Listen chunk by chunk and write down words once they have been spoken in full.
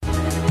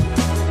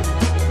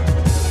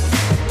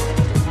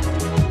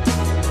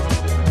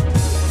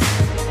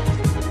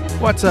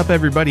What's up,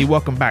 everybody?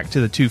 Welcome back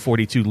to the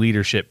 242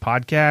 Leadership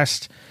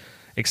Podcast.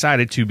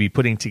 Excited to be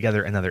putting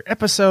together another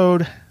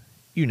episode.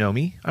 You know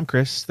me. I'm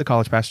Chris, the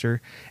college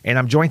pastor, and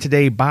I'm joined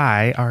today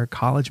by our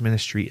college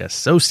ministry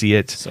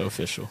associate. So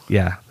official.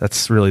 Yeah,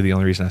 that's really the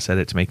only reason I said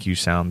it, to make you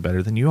sound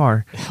better than you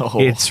are. Oh.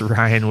 It's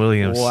Ryan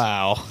Williams.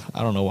 Wow.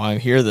 I don't know why I'm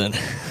here then.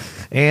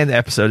 And the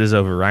episode is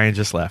over. Ryan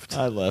just left.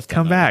 I left.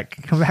 Come back,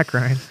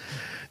 Ryan.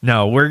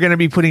 No, we're going to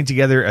be putting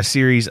together a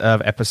series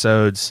of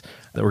episodes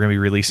that we're going to be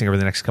releasing over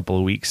the next couple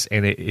of weeks,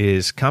 and it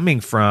is coming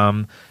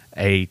from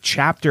a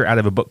chapter out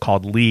of a book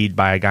called Lead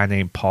by a guy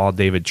named Paul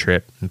David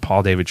Tripp. And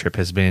Paul David Tripp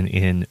has been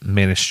in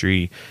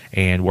ministry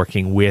and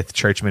working with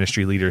church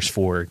ministry leaders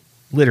for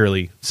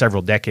literally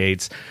several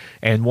decades.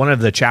 And one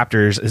of the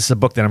chapters, this is a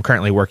book that I'm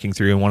currently working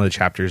through, and one of the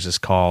chapters is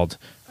called,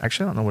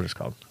 actually I don't know what it's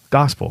called,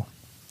 Gospel.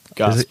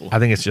 I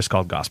think it's just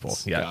called Gospel.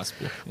 Yeah.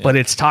 Gospel. Yeah. But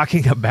it's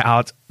talking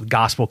about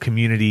gospel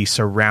community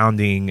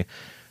surrounding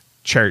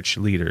church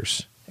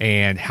leaders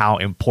and how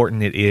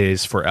important it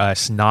is for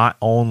us not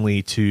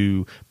only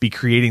to be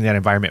creating that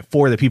environment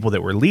for the people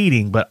that we're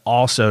leading, but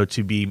also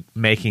to be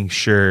making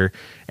sure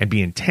and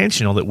be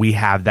intentional that we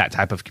have that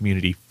type of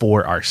community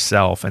for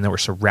ourselves and that we're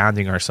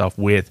surrounding ourselves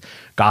with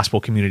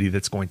gospel community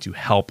that's going to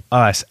help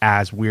us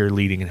as we're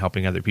leading and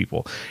helping other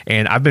people.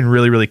 And I've been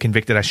really, really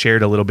convicted. I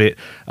shared a little bit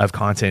of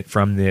content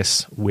from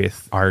this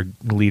with our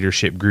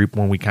leadership group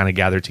when we kind of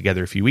gathered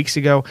together a few weeks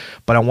ago,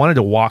 but I wanted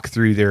to walk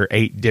through their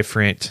 8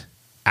 different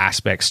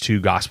aspects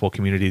to gospel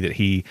community that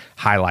he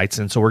highlights.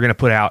 And so we're going to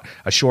put out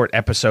a short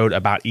episode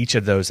about each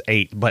of those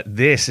 8, but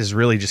this is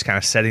really just kind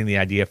of setting the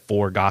idea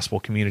for gospel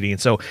community. And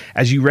so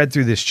as you read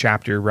through this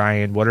chapter,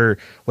 Ryan, what are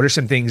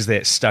some things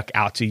that stuck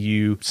out to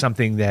you,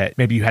 something that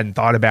maybe you hadn't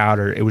thought about,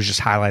 or it was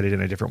just highlighted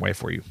in a different way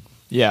for you?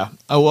 Yeah.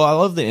 Well, I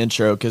love the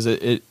intro because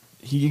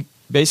he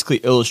basically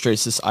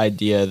illustrates this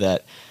idea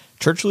that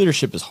church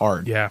leadership is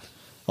hard. Yeah.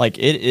 Like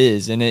it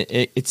is, and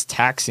it's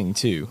taxing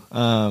too.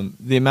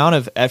 The amount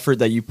of effort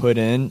that you put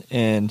in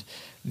and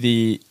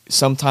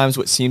sometimes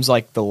what seems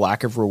like the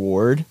lack of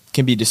reward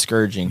can be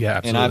discouraging. Yeah,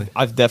 absolutely. And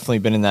I've definitely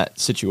been in that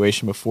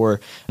situation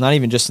before, not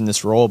even just in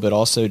this role, but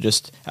also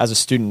just as a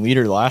student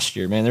leader last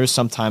year. Man, there was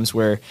some times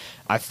where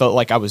I felt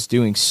like I was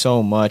doing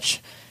so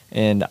much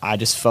and I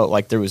just felt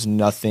like there was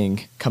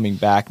nothing coming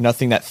back,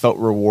 nothing that felt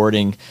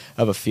rewarding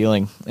of a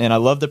feeling. And I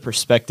love the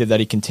perspective that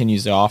he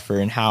continues to offer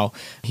and how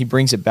he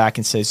brings it back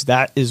and says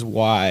that is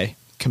why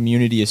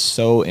community is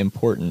so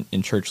important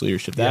in church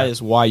leadership. That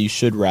is why you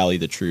should rally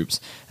the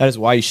troops. That is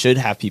why you should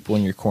have people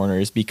in your corner,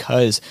 is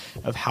because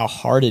of how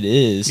hard it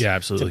is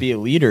to be a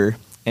leader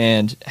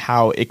and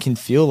how it can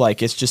feel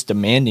like it's just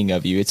demanding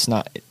of you. It's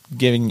not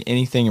giving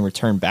anything in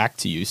return back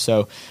to you.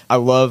 So I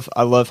love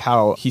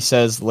how he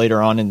says later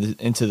on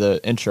into the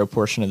intro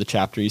portion of the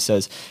chapter, he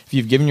says, if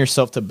you've given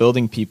yourself to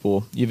building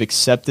people, you've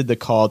accepted the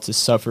call to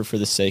suffer for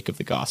the sake of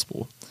the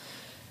gospel.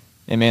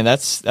 And man,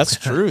 that's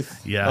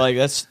truth. Yeah. Like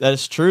that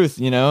is truth,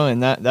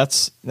 and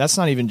that's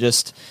not even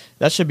just,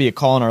 that should be a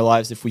call in our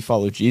lives if we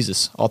follow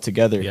Jesus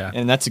altogether. Yeah.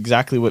 And that's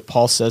exactly what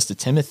Paul says to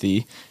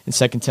Timothy in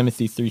 2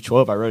 Timothy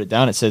 3:12. I wrote it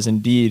down. It says,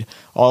 indeed,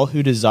 all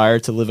who desire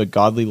to live a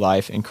godly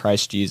life in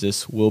Christ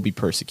Jesus will be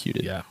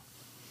persecuted. Yeah.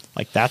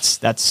 Like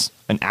that's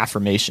an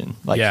affirmation.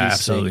 Like he's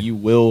absolutely. saying you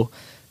will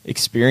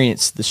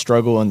experience the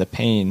struggle and the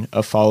pain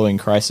of following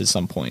Christ at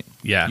some point.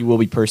 Yeah. You will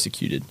be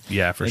persecuted.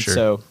 Yeah, for sure.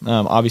 So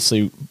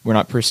obviously we're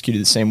not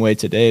persecuted the same way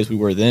today as we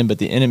were then, but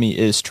the enemy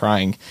is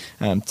trying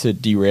to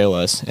derail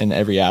us in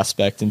every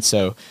aspect. And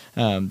so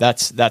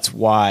that's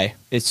why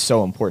it's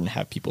so important to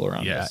have people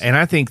around us. Yeah, and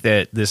I think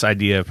that this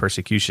idea of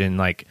persecution,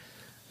 like,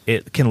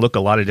 it can look a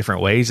lot of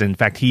different ways. In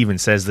fact, he even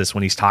says this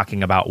when he's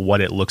talking about what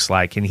it looks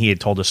like. And he had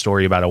told a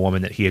story about a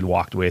woman that he had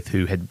walked with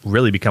who had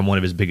really become one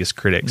of his biggest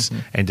critics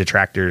and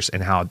detractors,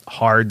 and how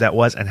hard that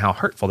was and how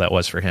hurtful that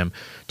was for him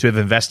to have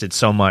invested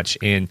so much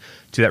into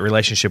that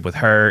relationship with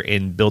her,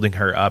 in building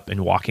her up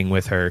and walking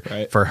with her,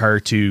 for her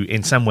to,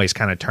 in some ways,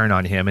 kind of turn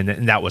on him.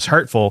 And that was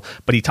hurtful.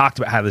 But he talked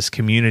about how this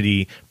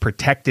community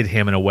protected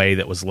him in a way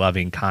that was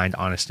loving, kind,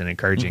 honest, and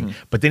encouraging.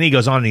 But then he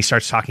goes on and he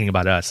starts talking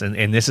about us.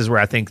 And this is where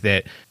I think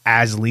that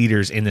as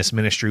leaders in this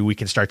ministry, we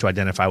can start to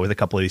identify with a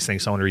couple of these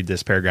things. So I want to read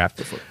this paragraph.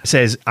 It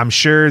says, I'm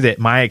sure that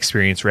my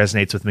experience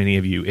resonates with many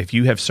of you. If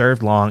you have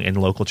served long in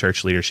local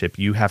church leadership,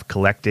 you have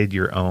collected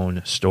your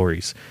own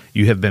stories.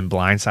 You have been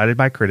blindsided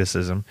by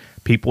criticism.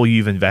 People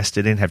you've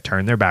invested in have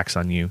turned their backs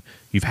on you.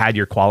 You've had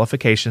your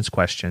qualifications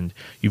questioned.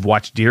 You've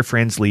watched dear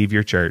friends leave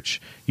your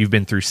church. You've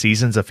been through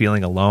seasons of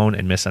feeling alone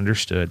and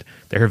misunderstood.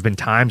 There have been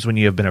times when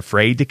you have been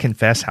afraid to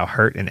confess how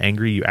hurt and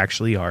angry you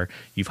actually are.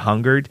 You've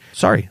hungered.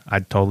 Sorry,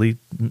 I totally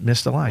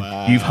missed a line.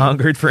 Wow. You've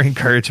hungered for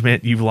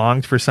encouragement. You've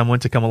longed for someone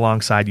to come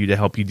alongside you to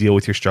help you deal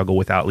with your struggle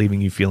without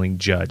leaving you feeling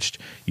judged.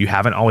 You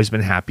haven't always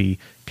been happy,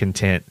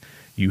 content.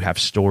 You have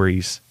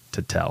stories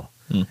to tell.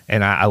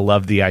 And I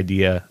love the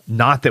idea,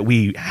 not that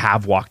we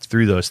have walked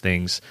through those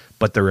things,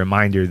 but the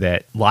reminder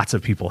that lots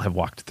of people have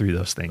walked through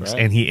those things.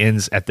 Right. And he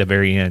ends at the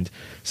very end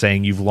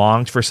saying, you've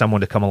longed for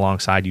someone to come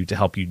alongside you to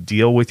help you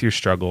deal with your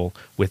struggle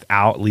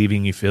without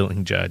leaving you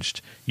feeling judged.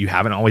 You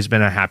haven't always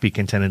been a happy,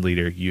 contented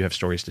leader. You have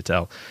stories to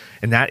tell.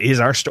 And that is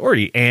our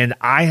story. And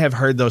I have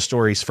heard those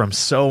stories from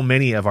so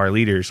many of our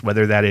leaders,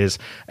 whether that is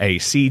a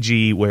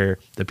CG where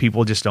the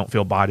people just don't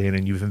feel bought in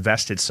and you've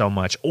invested so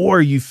much,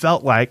 or you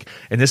felt like,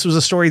 and this was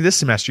a story this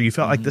semester, you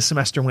felt like this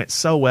semester went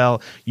so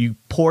well, you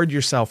poured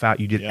yourself out,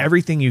 you did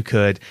everything you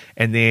could,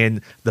 and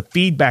then the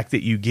feedback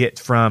that you get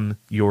from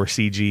your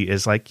CG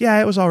is like, yeah,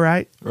 it was all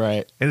right.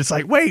 Right. And it's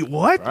like, wait,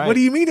 what? Right. What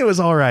do you mean it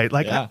was all right?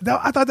 Like, Yeah.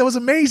 I thought that was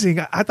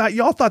amazing. I thought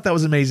y'all thought that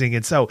was amazing.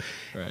 And so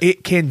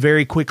it can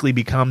very quickly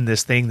become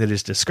this thing that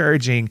is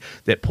discouraging,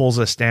 that pulls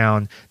us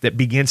down, that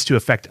begins to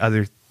affect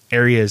other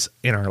areas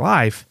in our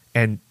life.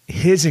 And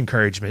his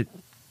encouragement,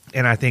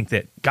 and I think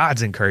that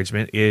God's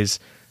encouragement, is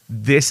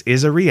this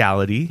is a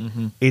reality.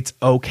 It's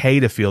okay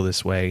to feel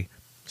this way.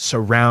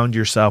 Surround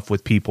yourself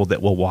with people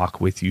that will walk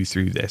with you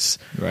through this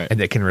and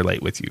that can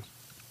relate with you.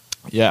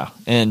 Yeah,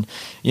 and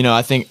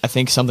I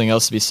think something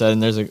else to be said,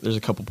 and there's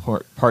a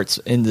couple parts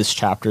in this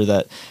chapter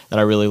that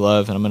I really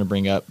love, and I'm going to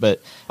bring up.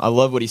 But I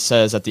love what he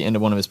says at the end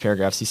of one of his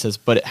paragraphs. He says,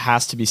 "But it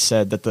has to be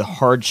said that the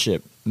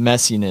hardship,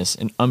 messiness,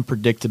 and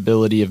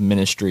unpredictability of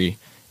ministry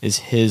is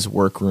his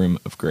workroom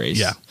of grace."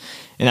 Yeah,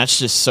 and that's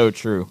just so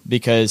true,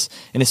 because,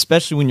 and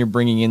especially when you're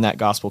bringing in that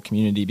gospel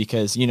community,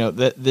 because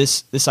that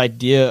this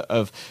idea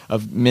of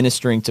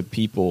ministering to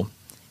people,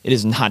 it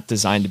is not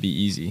designed to be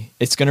easy.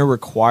 It's going to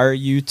require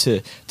you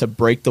to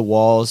break the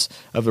walls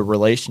of a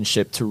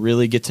relationship to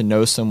really get to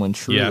know someone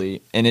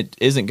truly. And it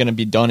isn't going to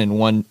be done in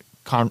one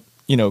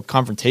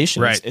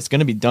confrontation. Right. It's going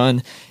to be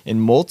done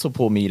in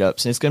multiple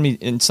meetups. And it's going to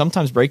be, and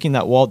sometimes breaking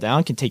that wall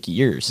down can take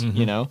years.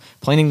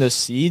 Planting those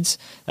seeds,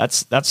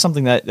 that's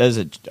something that is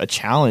a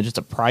challenge. It's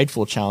a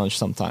prideful challenge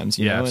sometimes,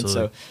 you know?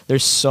 Absolutely. And so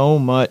there's so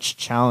much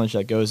challenge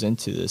that goes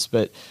into this,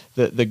 but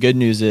the good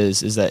news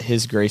is that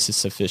his grace is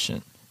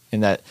sufficient.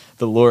 And that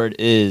the Lord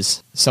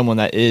is someone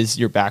that is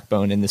your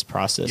backbone in this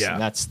process. Yeah.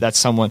 And that's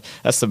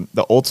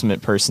the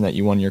ultimate person that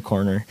you want in your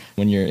corner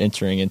when you're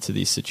entering into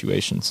these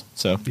situations.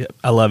 So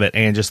I love it.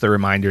 And just the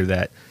reminder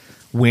that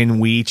when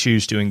we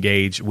choose to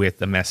engage with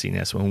the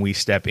messiness, when we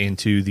step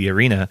into the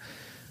arena,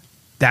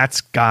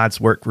 that's God's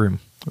workroom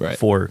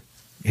for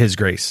his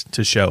grace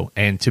to show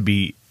and to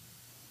be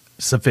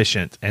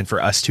sufficient, and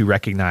for us to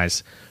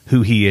recognize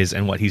who he is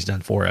and what he's done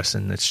for us.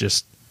 And it's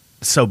just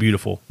so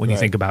beautiful when you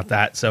think about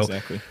that. So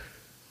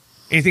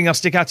anything else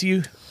stick out to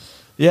you?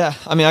 Yeah,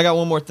 I mean, I got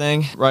one more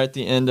thing right at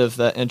the end of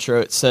that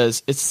intro. It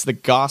says, it's the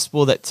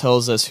gospel that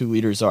tells us who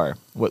leaders are,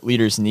 what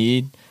leaders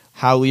need,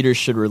 how leaders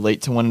should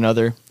relate to one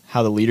another,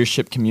 how the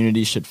leadership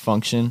community should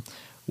function,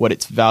 what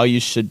its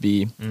values should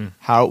be,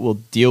 how it will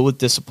deal with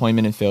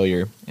disappointment and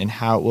failure, and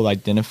how it will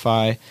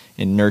identify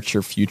and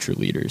nurture future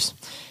leaders.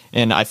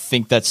 And I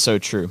think that's so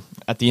true.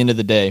 At the end of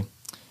the day,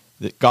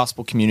 the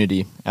gospel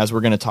community, as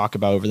we're going to talk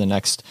about over the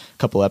next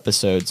couple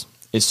episodes,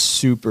 is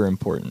super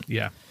important.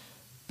 Yeah.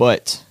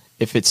 But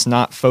if it's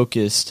not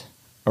focused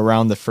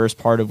around the first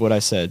part of what I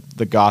said,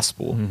 the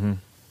gospel,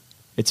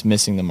 it's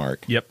missing the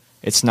mark. Yep.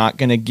 It's not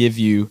going to give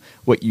you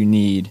what you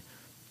need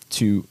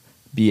to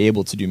be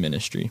able to do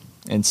ministry.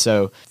 And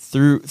so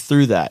through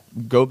that,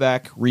 go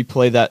back,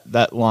 replay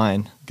that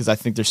line, because I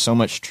think there's so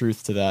much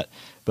truth to that.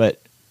 But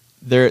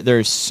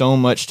there's so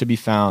much to be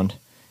found,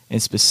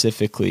 and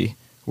specifically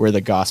where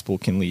the gospel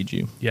can lead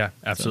you. Yeah,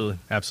 absolutely.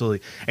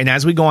 Absolutely. And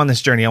as we go on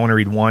this journey, I want to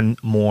read one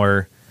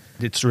more.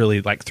 It's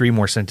really like 3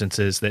 more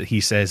sentences that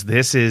he says.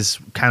 This is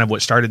kind of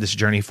what started this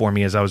journey for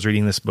me. As I was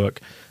reading this book,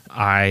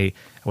 I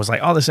was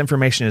like, oh, this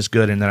information is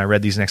good. And then I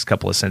read these next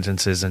couple of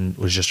sentences and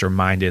was just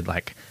reminded,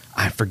 like,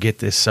 I forget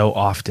this so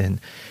often.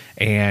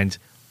 And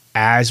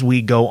as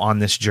we go on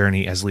this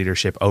journey as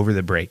leadership over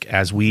the break,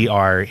 as we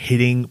are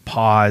hitting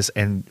pause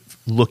and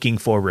looking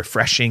for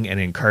refreshing and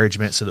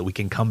encouragement so that we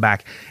can come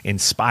back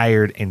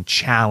inspired and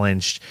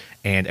challenged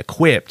and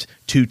equipped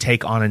to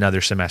take on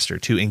another semester,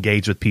 to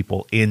engage with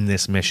people in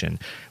this mission,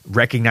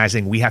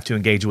 recognizing we have to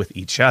engage with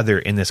each other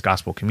in this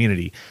gospel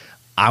community.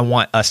 I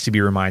want us to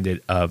be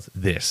reminded of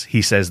this.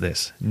 He says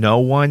this: no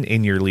one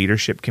in your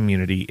leadership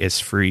community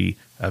is free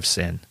of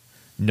sin.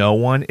 No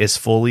one is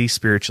fully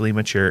spiritually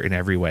mature in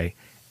every way.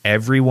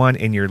 Everyone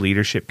in your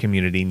leadership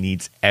community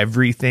needs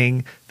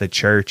everything the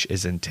church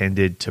is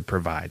intended to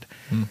provide.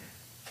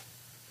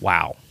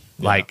 Wow.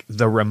 Yeah. Like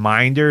the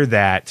reminder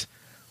that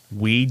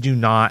we do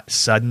not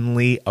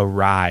suddenly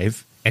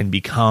arrive and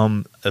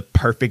become a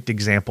perfect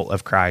example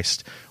of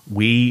Christ.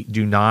 We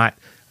do not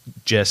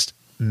just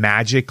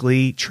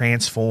magically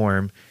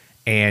transform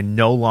and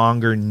no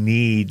longer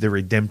need the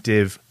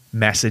redemptive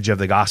message of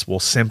the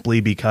gospel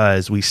simply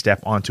because we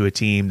step onto a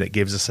team that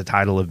gives us a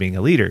title of being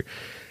a leader.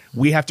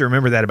 We have to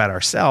remember that about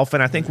ourselves,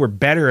 and I think we're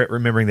better at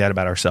remembering that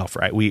about ourselves,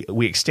 right? We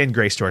extend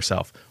grace to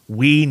ourselves.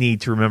 We need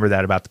to remember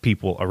that about the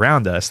people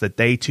around us, that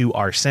they too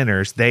are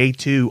sinners. They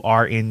too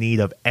are in need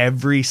of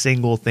every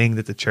single thing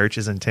that the church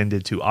is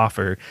intended to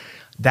offer.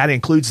 That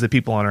includes the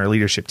people on our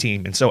leadership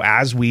team. And so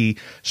as we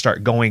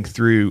start going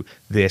through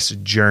this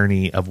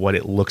journey of what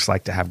it looks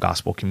like to have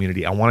gospel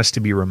community, I want us to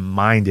be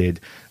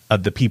reminded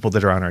of the people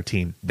that are on our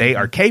team. They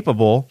are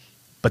capable.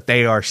 but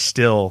they are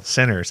still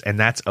sinners, and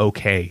that's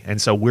okay.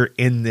 And so we're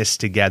in this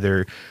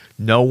together.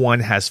 No one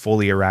has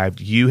fully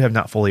arrived. You have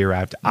not fully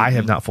arrived. I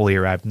have not fully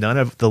arrived. None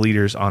of the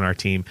leaders on our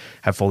team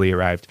have fully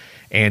arrived.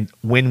 And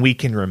when we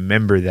can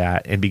remember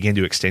that and begin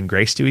to extend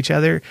grace to each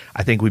other,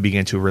 I think we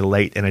begin to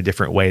relate in a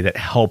different way that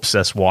helps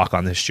us walk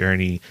on this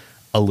journey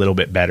a little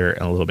bit better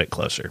and a little bit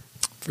closer.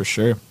 For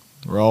sure.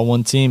 We're all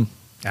one team.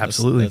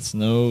 Absolutely. That's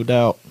no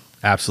doubt.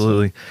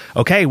 Absolutely.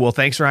 Okay. Well,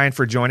 thanks, Ryan,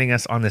 for joining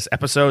us on this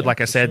episode.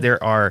 Like I said,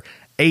 there are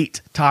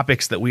 8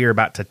 topics that we are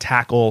about to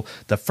tackle.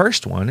 The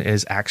first one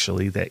is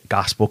actually that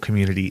gospel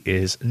community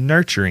is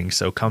nurturing.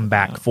 So come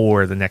back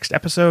for the next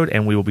episode,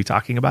 and we will be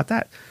talking about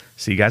that.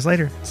 See you guys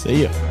later.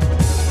 See you.